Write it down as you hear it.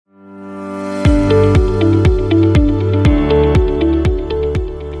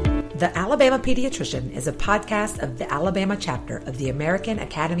Pediatrician is a podcast of the Alabama chapter of the American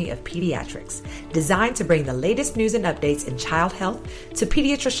Academy of Pediatrics, designed to bring the latest news and updates in child health to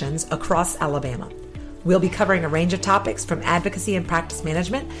pediatricians across Alabama. We'll be covering a range of topics from advocacy and practice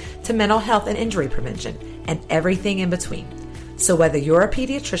management to mental health and injury prevention, and everything in between. So whether you're a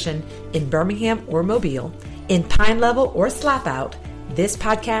pediatrician in Birmingham or Mobile, in Pine Level or Slap Out, this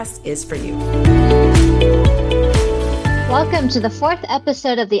podcast is for you. Welcome to the fourth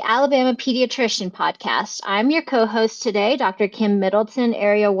episode of the Alabama Pediatrician Podcast. I'm your co-host today, Dr. Kim Middleton,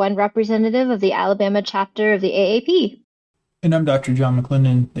 Area 1 representative of the Alabama chapter of the AAP. And I'm Dr. John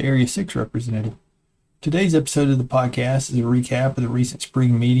McClendon, the Area 6 representative. Today's episode of the podcast is a recap of the recent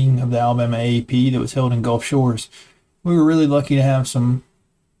spring meeting of the Alabama AAP that was held in Gulf Shores. We were really lucky to have some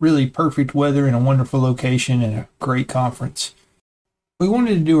really perfect weather in a wonderful location and a great conference. We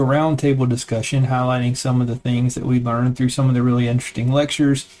wanted to do a roundtable discussion highlighting some of the things that we learned through some of the really interesting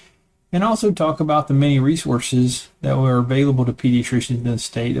lectures, and also talk about the many resources that were available to pediatricians in the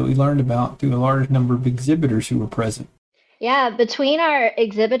state that we learned about through a large number of exhibitors who were present. Yeah, between our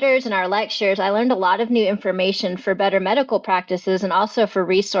exhibitors and our lectures, I learned a lot of new information for better medical practices and also for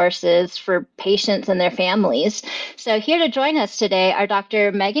resources for patients and their families. So here to join us today are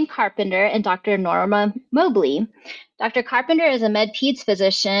Dr. Meagan Carpenter and Dr. Norma Mobley. Dr. Carpenter is a med-peds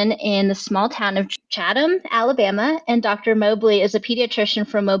physician in the small town of Chatham, Alabama, and Dr. Mobley is a pediatrician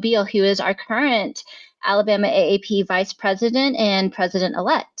from Mobile who is our current Alabama AAP Vice President and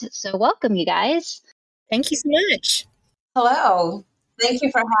President-elect. So welcome, you guys. Thank you so much. Hello. Thank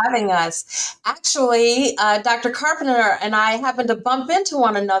you for having us. Actually, Dr. Carpenter and I happened to bump into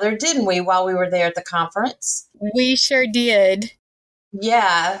one another, didn't we, while we were there at the conference? We sure did.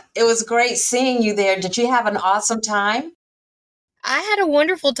 Yeah, it was great seeing you there. Did you have an awesome time? I had a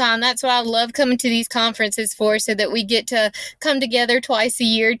wonderful time. That's what I love coming to these conferences for, so that we get to come together twice a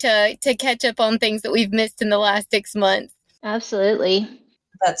year to catch up on things that we've missed in the last 6 months. Absolutely.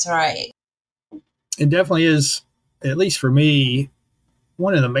 That's right. It definitely is, at least for me,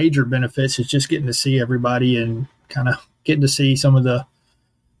 one of the major benefits is just getting to see everybody and kind of getting to see some of the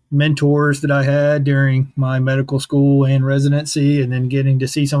mentors that I had during my medical school and residency, and then getting to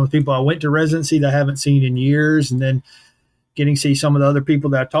see some of the people I went to residency that I haven't seen in years, and then getting to see some of the other people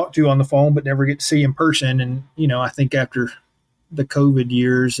that I talked to on the phone but never get to see in person. And, you know, I think after the COVID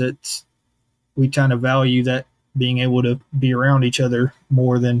years, we kind of value that, being able to be around each other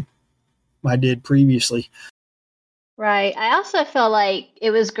more than I did previously. Right. I also feel like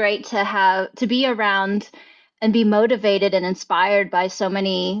it was great to be around and be motivated and inspired by so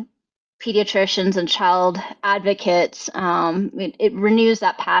many pediatricians and child advocates. It renews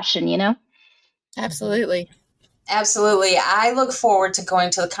that passion, you know? Absolutely. Absolutely. I look forward to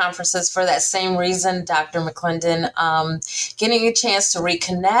going to the conferences for that same reason, Dr. McClendon, getting a chance to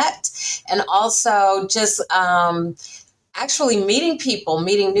reconnect, and also just actually meeting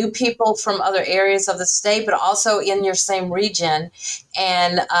new people from other areas of the state, but also in your same region,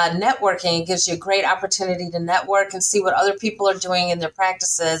 and networking. It gives you a great opportunity to network and see what other people are doing in their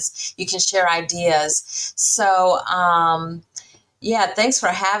practices. You can share ideas. So, thanks for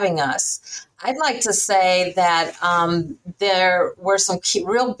having us. I'd like to say that there were some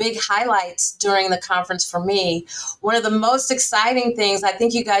real big highlights during the conference for me. One of the most exciting things, I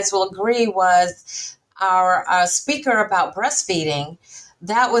think you guys will agree, was our speaker about breastfeeding.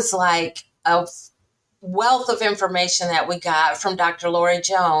 That was like a wealth of information that we got from Dr. Lori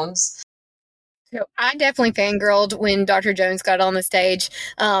Jones. So I definitely fangirled when Dr. Jones got on the stage.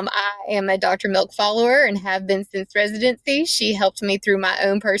 I am a Dr. Milk follower and have been since residency. She helped me through my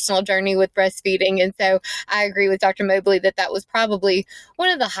own personal journey with breastfeeding. And so I agree with Dr. Mobley that was probably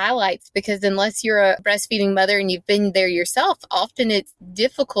one of the highlights, because unless you're a breastfeeding mother and you've been there yourself, often it's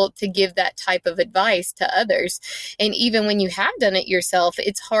difficult to give that type of advice to others. And even when you have done it yourself,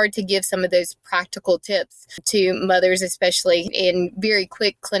 it's hard to give some of those practical tips to mothers, especially in very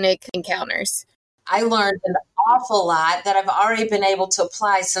quick clinic encounters. I learned an awful lot that I've already been able to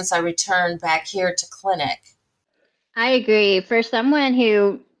apply since I returned back here to clinic. I agree. For someone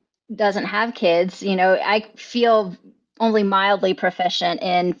who doesn't have kids, you know, I feel only mildly proficient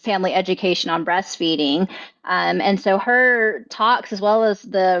in family education on breastfeeding. And so her talks, as well as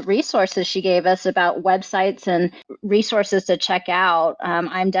the resources she gave us about websites and resources to check out,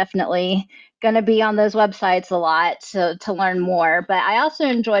 I'm definitely going to be on those websites a lot to learn more. But I also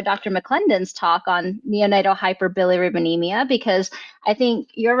enjoyed Dr. McClendon's talk on neonatal hyperbilirubinemia, because I think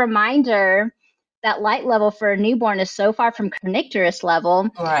your reminder that light level for a newborn is so far from kernicterus level,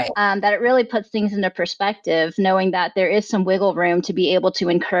 right, that it really puts things into perspective, knowing that there is some wiggle room to be able to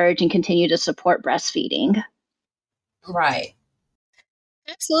encourage and continue to support breastfeeding. Right.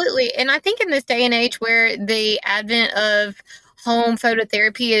 Absolutely. And I think in this day and age where the advent of home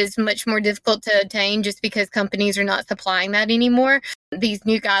phototherapy is much more difficult to attain just because companies are not supplying that anymore, these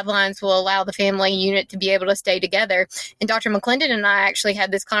new guidelines will allow the family unit to be able to stay together. And Dr. McClendon and I actually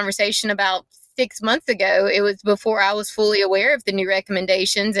had this conversation about 6 months ago. It was before I was fully aware of the new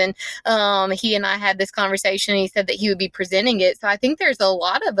recommendations. And he and I had this conversation, and he said that he would be presenting it. So I think there's a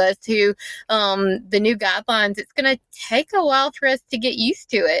lot of us who, the new guidelines, it's going to take a while for us to get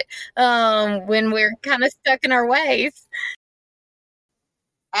used to it when we're kind of stuck in our ways.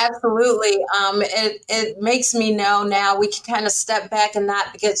 Absolutely. It makes me know now we can kind of step back and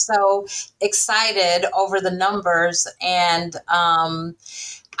not get so excited over the numbers. And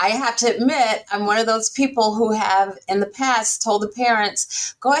I have to admit, I'm one of those people who have in the past told the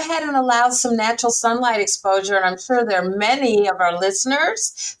parents, go ahead and allow some natural sunlight exposure. And I'm sure there are many of our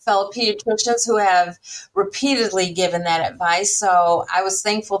listeners, fellow pediatricians, who have repeatedly given that advice. So I was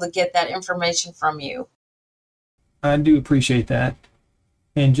thankful to get that information from you. I do appreciate that.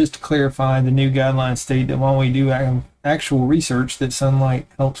 And just to clarify, the new guidelines state that while we do actual research that sunlight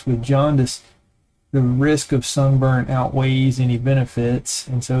helps with jaundice, the risk of sunburn outweighs any benefits,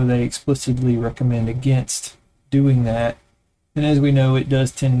 and so they explicitly recommend against doing that. And as we know, it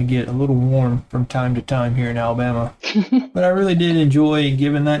does tend to get a little warm from time to time here in Alabama. But I really did enjoy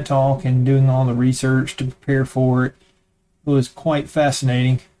giving that talk and doing all the research to prepare for it. It was quite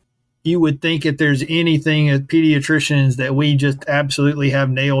fascinating. You would think if there's anything as pediatricians that we just absolutely have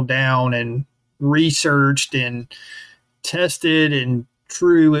nailed down and researched and tested and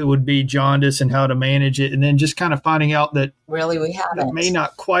true, it would be jaundice and how to manage it. And then just kind of finding out that really we haven't. It may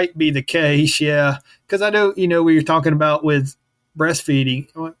not quite be the case. Yeah. Because I know, we were talking about with breastfeeding,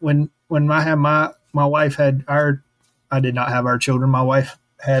 when I had my wife had I did not have our children. My wife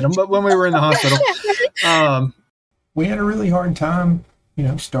had them, but when we were in the hospital, we had a really hard time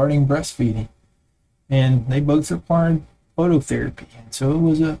starting breastfeeding, and they both required phototherapy, and so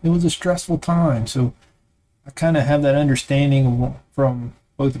it was a stressful time. So I kind of have that understanding from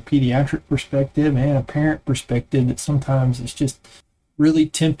both a pediatric perspective and a parent perspective that sometimes it's just really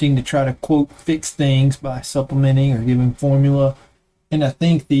tempting to try to quote fix things by supplementing or giving formula. And I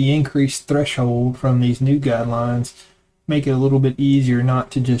think the increased threshold from these new guidelines make it a little bit easier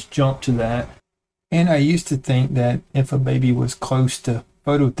not to just jump to that. And I used to think that if a baby was close to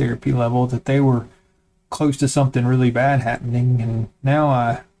phototherapy level, that they were close to something really bad happening. And now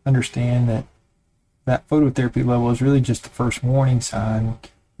I understand that phototherapy level is really just the first warning sign,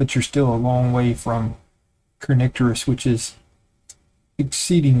 but you're still a long way from kernicterus, which is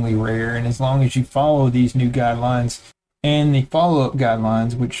exceedingly rare. And as long as you follow these new guidelines and the follow-up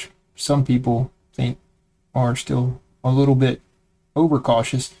guidelines, which some people think are still a little bit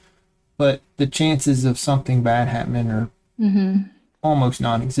overcautious, but the chances of something bad happening are almost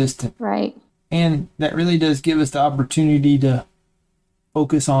non-existent. Right. And that really does give us the opportunity to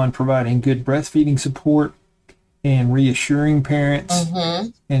focus on providing good breastfeeding support and reassuring parents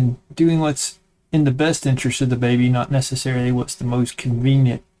and doing what's in the best interest of the baby, not necessarily what's the most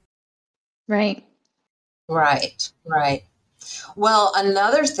convenient. Right. Right. Well,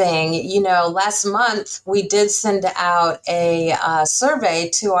 another thing, last month we did send out a survey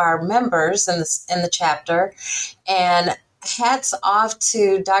to our members in the chapter, and hats off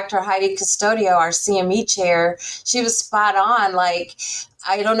to Dr. Heidi Custodio, our CME chair. She was spot on. Like,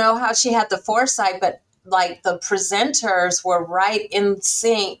 I don't know how she had the foresight, but like the presenters were right in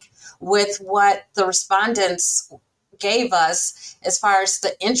sync with what the respondents gave us as far as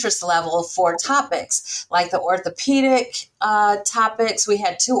the interest level for topics, like the orthopedic topics. We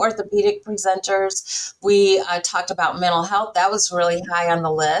had 2 orthopedic presenters. We talked about mental health. That was really high on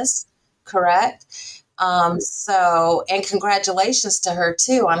the list, correct? And congratulations to her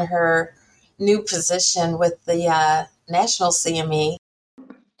too on her new position with the National CME.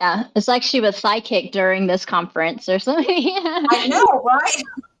 Yeah, it's like she was psychic during this conference or something. I know, right?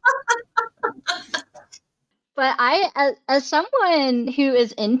 But as someone who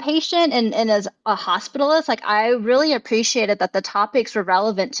is inpatient and as a hospitalist, like I really appreciated that the topics were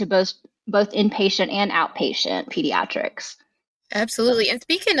relevant to both inpatient and outpatient pediatrics. Absolutely. And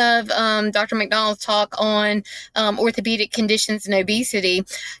speaking of Dr. McDonald's talk on orthopedic conditions and obesity,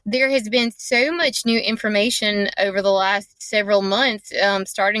 there has been so much new information over the last several months,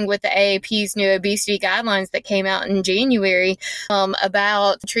 starting with the AAP's new obesity guidelines that came out in January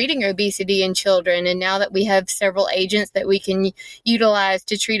about treating obesity in children. And now that we have several agents that we can utilize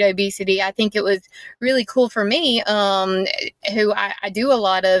to treat obesity, I think it was really cool for me, who I do a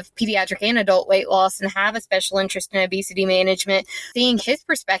lot of pediatric and adult weight loss and have a special interest in obesity management, president, seeing his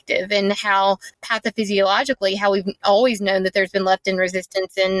perspective and how pathophysiologically, how we've always known that there's been leptin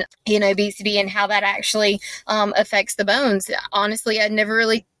resistance in obesity and how that actually affects the bones. Honestly, I'd never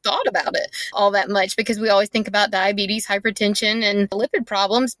really thought about it all that much because we always think about diabetes, hypertension, and lipid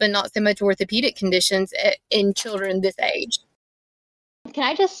problems, but not so much orthopedic conditions in children this age. Can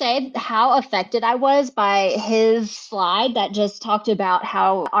I just say how affected I was by his slide that just talked about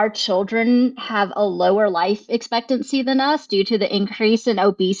how our children have a lower life expectancy than us due to the increase in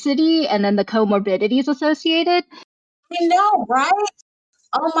obesity and then the comorbidities associated? I know, right?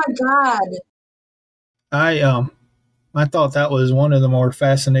 Oh my God. I thought that was one of the more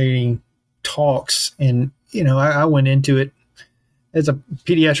fascinating talks. And, I went into it as a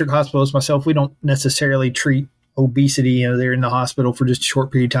pediatric hospitalist myself. We don't necessarily treat obesity. They're in the hospital for just a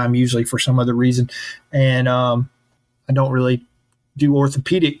short period of time, usually for some other reason. And I don't really do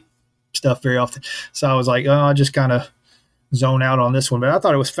orthopedic stuff very often. So I was like, I'll just kind of zone out on this one. But I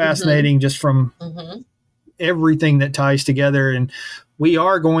thought it was fascinating just from everything that ties together. And we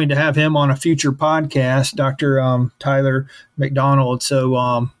are going to have him on a future podcast, Dr. Tyler McDonald.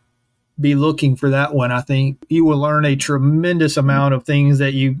 So be looking for that one. I think you will learn a tremendous amount of things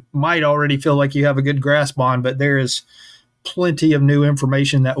that you might already feel like you have a good grasp on, but there is plenty of new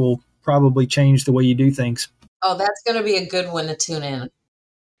information that will probably change the way you do things. Oh, that's going to be a good one to tune in.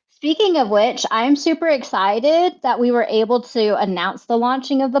 Speaking of which, I'm super excited that we were able to announce the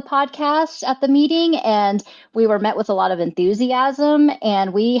launching of the podcast at the meeting, and we were met with a lot of enthusiasm,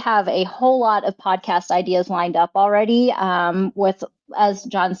 and we have a whole lot of podcast ideas lined up already with, as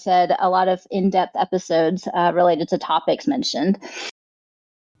John said, a lot of in-depth episodes related to topics mentioned.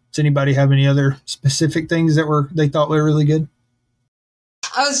 Does anybody have any other specific things that they thought were really good?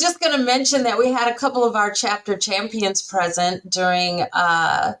 I was just going to mention that we had a couple of our chapter champions present during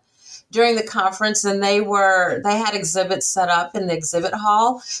the conference, and they had exhibits set up in the exhibit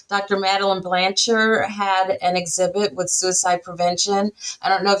hall. Dr. Madeline Blanchard had an exhibit with suicide prevention. I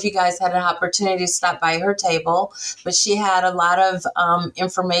don't know if you guys had an opportunity to stop by her table, but she had a lot of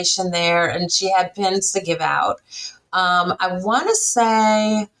information there, and she had pins to give out. I want to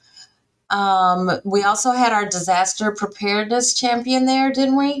say we also had our disaster preparedness champion there,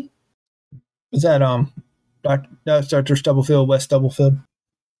 didn't we? Is that Dr. Stubblefield, West Stubblefield?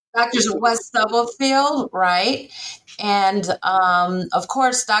 Dr. West Stubblefield, right. And, of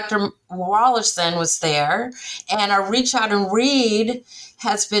course, Dr. Wallerson was there. And our Reach Out and Read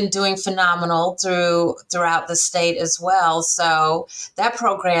has been doing phenomenal throughout the state as well. So that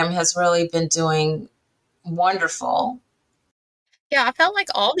program has really been doing wonderful. Yeah, I felt like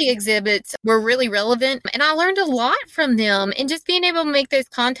all the exhibits were really relevant, and I learned a lot from them. And just being able to make those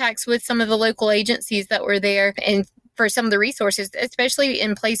contacts with some of the local agencies that were there and for some of the resources, especially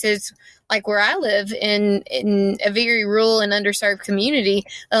in places like where I live in a very rural and underserved community,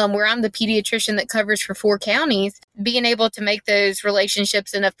 where I'm the pediatrician that covers for 4 counties, being able to make those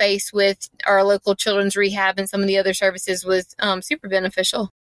relationships in a face with our local children's rehab and some of the other services was super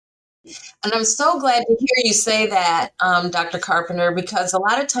beneficial. And I'm so glad to hear you say that, Dr. Carpenter, because a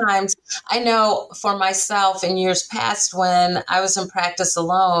lot of times I know for myself in years past when I was in practice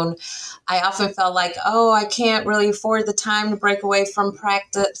alone, I often felt like, I can't really afford the time to break away from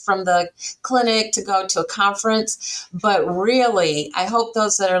practice, from the clinic to go to a conference. But really, I hope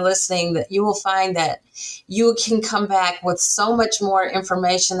those that are listening that you will find that you can come back with so much more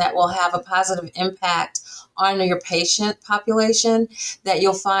information that will have a positive impact on your patient population, that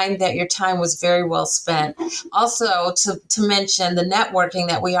you'll find that your time was very well spent. Also, to mention the networking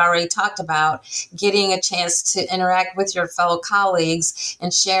that we already talked about, getting a chance to interact with your fellow colleagues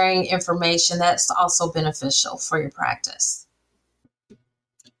and sharing information, that's also beneficial for your practice.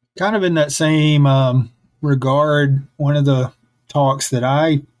 Kind of in that same regard, one of the talks that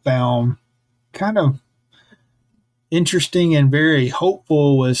I found kind of interesting and very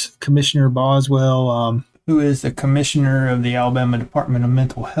hopeful was Commissioner Boswell, who is the commissioner of the Alabama Department of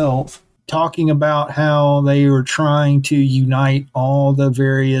Mental Health, talking about how they were trying to unite all the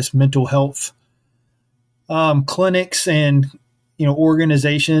various mental health clinics and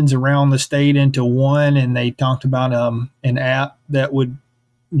organizations around the state into one. And they talked about an app that would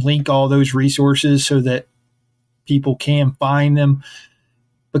link all those resources so that people can find them.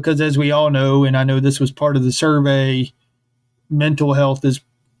 Because as we all know, and I know this was part of the survey, mental health is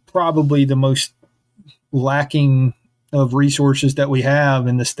probably the most lacking of resources that we have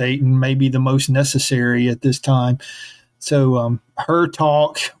in the state and maybe the most necessary at this time. So her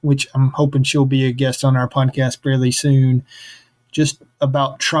talk, which I'm hoping she'll be a guest on our podcast fairly soon, just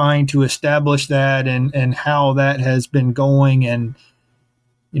about trying to establish that and how that has been going. And,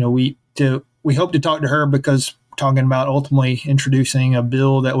 we hope to talk to her because talking about ultimately introducing a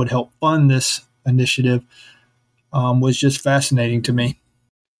bill that would help fund this initiative was just fascinating to me.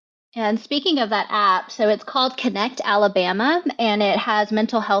 And speaking of that app, so it's called Connect Alabama, and it has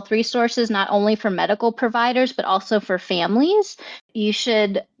mental health resources not only for medical providers, but also for families. You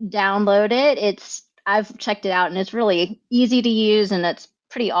should download it. I've checked it out, and it's really easy to use, and it's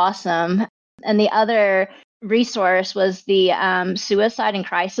pretty awesome. And the other resource was the Suicide and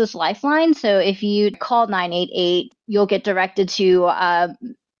Crisis Lifeline. So if you call 988, you'll get directed to a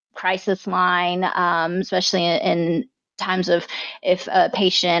crisis line, especially in times of if a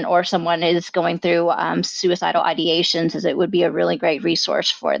patient or someone is going through suicidal ideations, as it would be a really great resource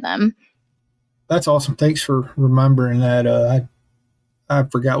for them. That's awesome. Thanks for remembering that. I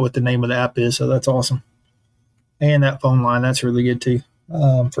forgot what the name of the app is, so that's awesome. And that phone line, that's really good too,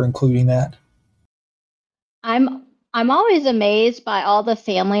 for including that. I'm always amazed by all the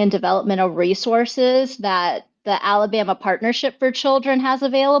family and developmental resources that the Alabama Partnership for Children has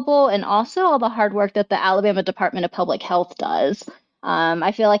available, and also all the hard work that the Alabama Department of Public Health does.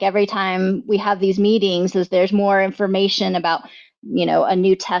 I feel like every time we have these meetings, as there's more information about, a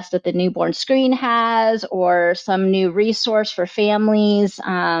new test that the newborn screen has, or some new resource for families.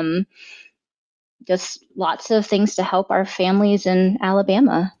 Just lots of things to help our families in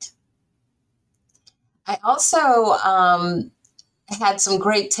Alabama. I also had some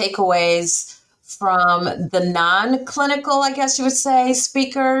great takeaways from the non-clinical, I guess you would say,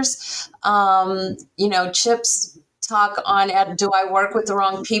 speakers. Chip's talk on do I work with the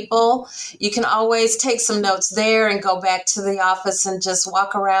wrong people? You can always take some notes there and go back to the office and just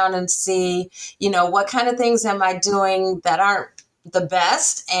walk around and see, what kind of things am I doing that aren't the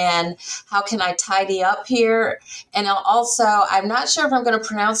best, and how can I tidy up here? And also, I'm not sure if I'm going to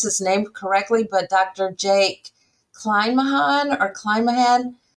pronounce his name correctly, but Dr. Jake Kleinmahan.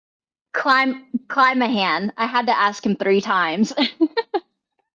 Kleinmahan. I had to ask him 3 times.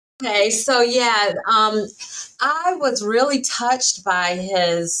 Okay, so I was really touched by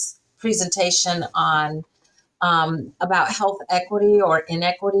his presentation on about health equity or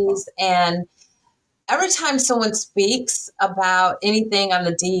inequities. And every time someone speaks about anything on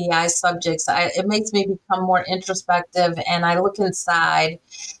the DEI subjects, it makes me become more introspective, and I look inside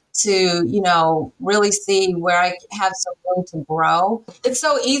to, really see where I have some room to grow. It's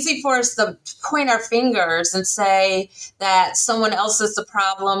so easy for us to point our fingers and say that someone else is the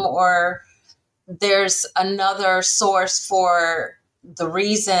problem, or there's another source for the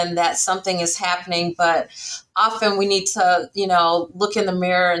reason that something is happening. But often we need to, look in the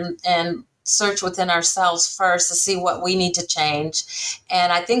mirror and search within ourselves first to see what we need to change.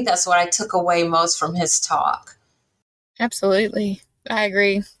 And I think that's what I took away most from his talk. Absolutely. I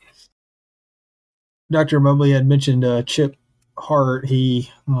agree. Dr. Mobley had mentioned Chip Hart. He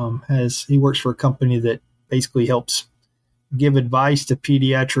works for a company that basically helps give advice to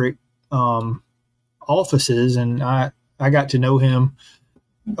pediatric offices, and I got to know him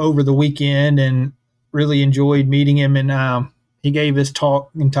over the weekend and really enjoyed meeting him. And he gave his talk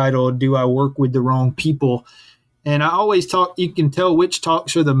entitled "Do I Work with the Wrong People?" And I always talk. You can tell which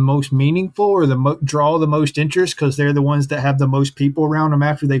talks are the most meaningful or draw the most interest because they're the ones that have the most people around them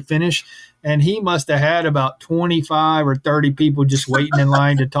after they finish. And he must have had about 25 or 30 people just waiting in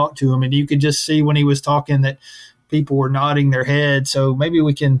line to talk to him. And you could just see when he was talking that people were nodding their heads. So maybe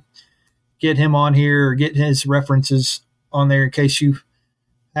we can get him on here or get his references on there in case you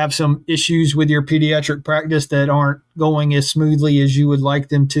have some issues with your pediatric practice that aren't going as smoothly as you would like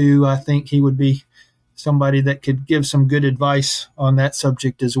them to. I think he would be somebody that could give some good advice on that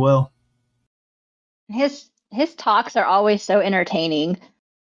subject as well. His talks are always so entertaining.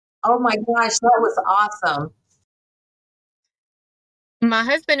 Oh my gosh, that was awesome. My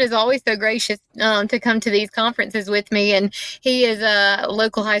husband is always so gracious to come to these conferences with me, and he is a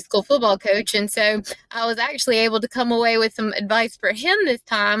local high school football coach. And so I was actually able to come away with some advice for him this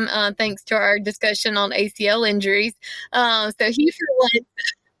time, thanks to our discussion on ACL injuries. So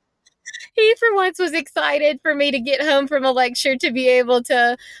he for once was excited for me to get home from a lecture to be able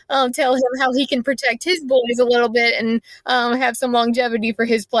to tell him how he can protect his boys a little bit and have some longevity for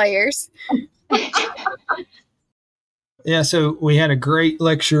his players. Yeah, so we had a great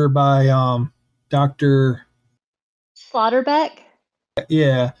lecture by Dr. Slaughterbeck.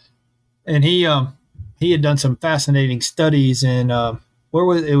 Yeah, and he had done some fascinating studies in where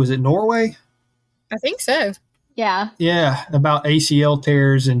was it? Was it Norway? I think so. Yeah. Yeah, about ACL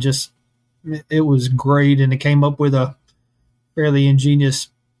tears, and just it was great, and it came up with a fairly ingenious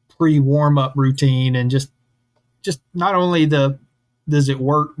pre-warm-up routine, and just not only does it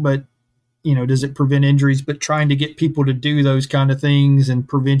work, but does it prevent injuries, but trying to get people to do those kind of things. And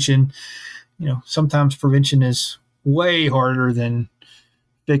prevention, sometimes prevention is way harder than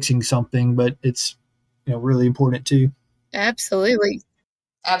fixing something, but it's, really important too. Absolutely.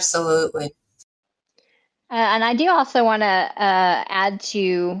 Absolutely. And I do also want to add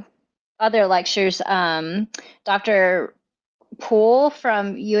to other lectures. Dr. Poole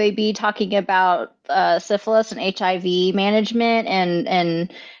from UAB talking about syphilis and HIV management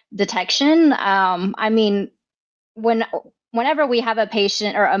and detection. I mean, whenever we have a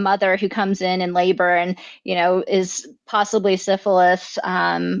patient or a mother who comes in labor and is possibly syphilis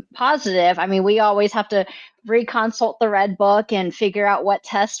positive, I mean, we always have to reconsult the red book and figure out what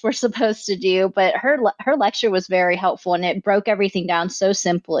tests we're supposed to do. But her lecture was very helpful, and it broke everything down so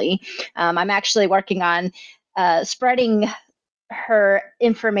simply. I'm actually working on spreading her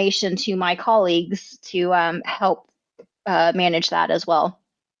information to my colleagues to help manage that as well.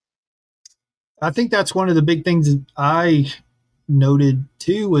 I think that's one of the big things that I noted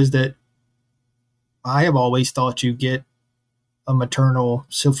too, was that I have always thought you get a maternal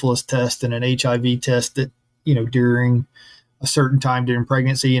syphilis test and an HIV test that, during a certain time during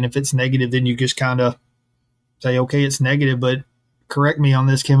pregnancy. And if it's negative, then you just kind of say, okay, it's negative, but correct me on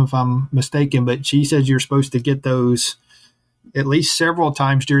this, Kim, if I'm mistaken, but she says you're supposed to get those at least several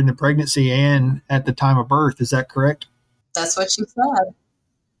times during the pregnancy and at the time of birth. Is that correct? That's what she said.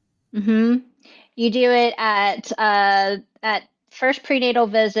 Mm-hmm. You do it at first prenatal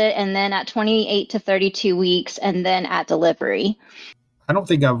visit, and then at 28 to 32 weeks, and then at delivery. I don't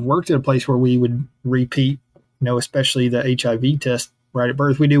think I've worked at a place where we would repeat, especially the HIV test right at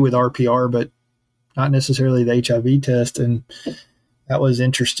birth. We do with RPR, but not necessarily the HIV test. And that was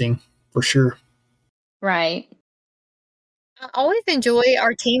interesting for sure. Right. I always enjoy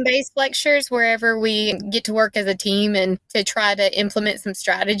our team-based lectures wherever we get to work as a team and to try to implement some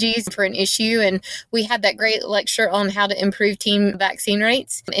strategies for an issue. And we had that great lecture on how to improve team vaccine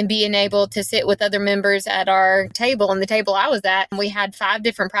rates and being able to sit with other members at our table. And the table I was at, we had 5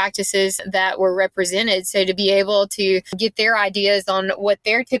 different practices that were represented. So to be able to get their ideas on what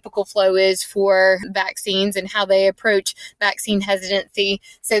their typical flow is for vaccines and how they approach vaccine hesitancy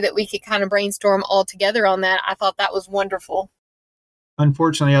so that we could kind of brainstorm all together on that, I thought that was wonderful.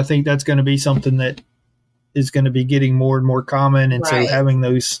 Unfortunately, I think that's going to be something that is going to be getting more and more common. And Right. So having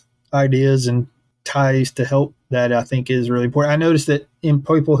those ideas and ties to help that, I think, is really important. I noticed that in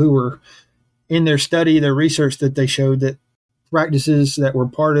people who were in their study, their research, that they showed that practices that were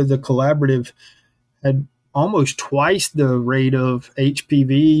part of the collaborative had almost twice the rate of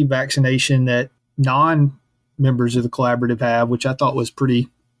HPV vaccination that non-members of the collaborative have, which I thought was pretty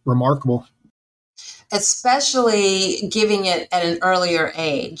remarkable. Especially giving it at an earlier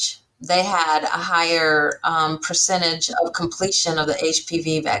age. They had a higher percentage of completion of the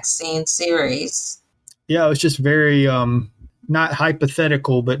HPV vaccine series. Yeah, it was just very not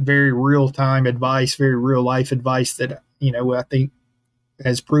hypothetical, but very real-time advice, very real-life advice that, I think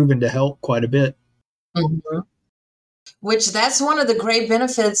has proven to help quite a bit. Mm-hmm. Which that's one of the great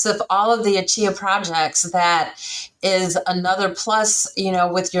benefits of all of the ACHIA projects. That is another plus,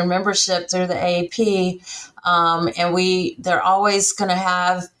 with your membership through the AAP. And they're always going to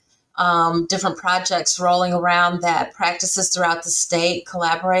have different projects rolling around that practices throughout the state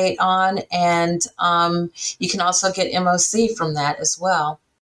collaborate on. And you can also get MOC from that as well.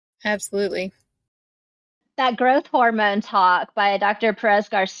 Absolutely. That growth hormone talk by Dr. Perez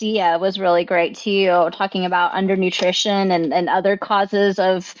Garcia was really great too, talking about undernutrition and other causes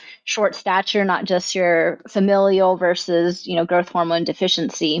of short stature, not just your familial versus, growth hormone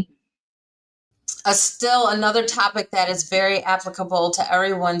deficiency. Still another topic that is very applicable to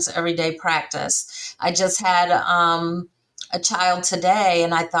everyone's everyday practice. I just had a child today,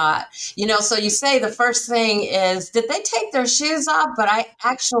 and I thought, so you say the first thing is, did they take their shoes off? But I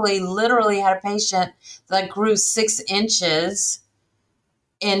actually literally had a patient that grew 6 inches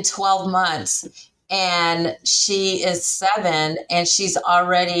in 12 months. And she is 7, and she's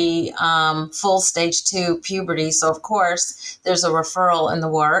already full stage 2 puberty. So, of course, there's a referral in the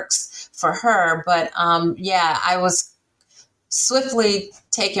works for her. But, I was swiftly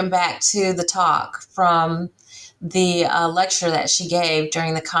taken back to the talk from the lecture that she gave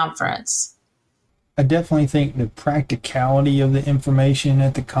during the conference. I definitely think the practicality of the information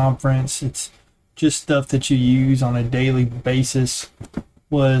at the conference, it's just stuff that you use on a daily basis,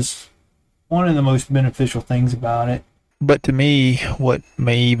 was one of the most beneficial things about it. But to me, what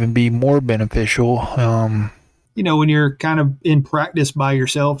may even be more beneficial, when you're kind of in practice by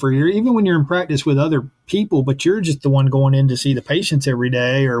yourself, or even when you're in practice with other people, but you're just the one going in to see the patients every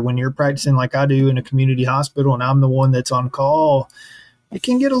day, or when you're practicing like I do in a community hospital and I'm the one that's on call, it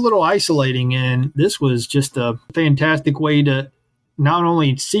can get a little isolating. And this was just a fantastic way to not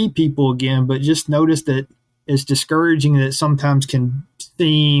only see people again, but just notice that as discouraging that sometimes can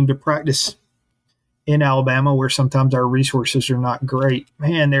seem to practice in Alabama, where sometimes our resources are not great,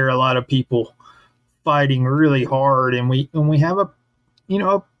 man, there are a lot of people fighting really hard, and we have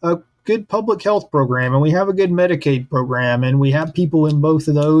a good public health program, and we have a good Medicaid program, and we have people in both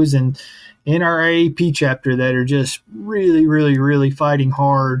of those, and in our AAP chapter that are just really, really, really fighting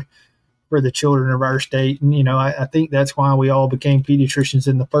hard for the children of our state. And I think that's why we all became pediatricians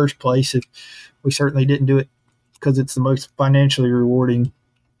in the first place. We certainly didn't do it because it's the most financially rewarding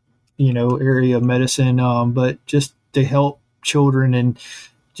area of medicine, but just to help children, and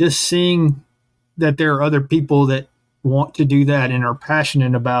just seeing that there are other people that want to do that and are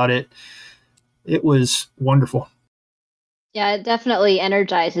passionate about it. It was wonderful. Yeah, it definitely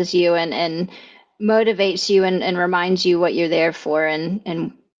energizes you and motivates you and reminds you what you're there for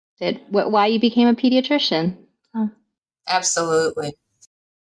and why you became a pediatrician. Oh. Absolutely.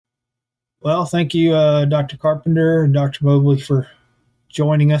 Well, thank you, Dr. Carpenter and Dr. Mobley, for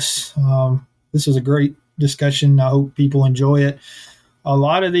joining us. This was a great discussion. I hope people enjoy it. A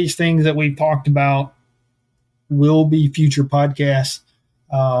lot of these things that we've talked about will be future podcasts.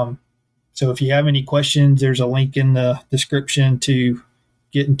 So if you have any questions, there's a link in the description to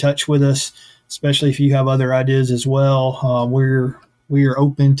get in touch with us, especially if you have other ideas as well. We are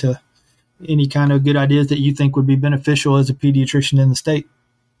open to any kind of good ideas that you think would be beneficial as a pediatrician in the state.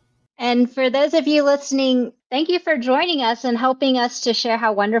 And for those of you listening, thank you for joining us and helping us to share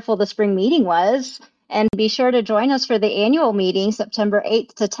how wonderful the spring meeting was. And be sure to join us for the annual meeting, September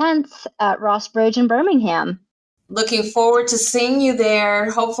 8th to 10th at Rossbridge in Birmingham. Looking forward to seeing you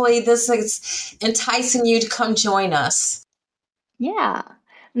there. Hopefully this is enticing you to come join us. Yeah.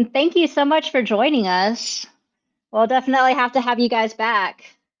 And thank you so much for joining us. We'll definitely have to have you guys back.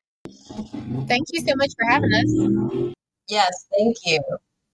 Thank you so much for having us. Yes, thank you.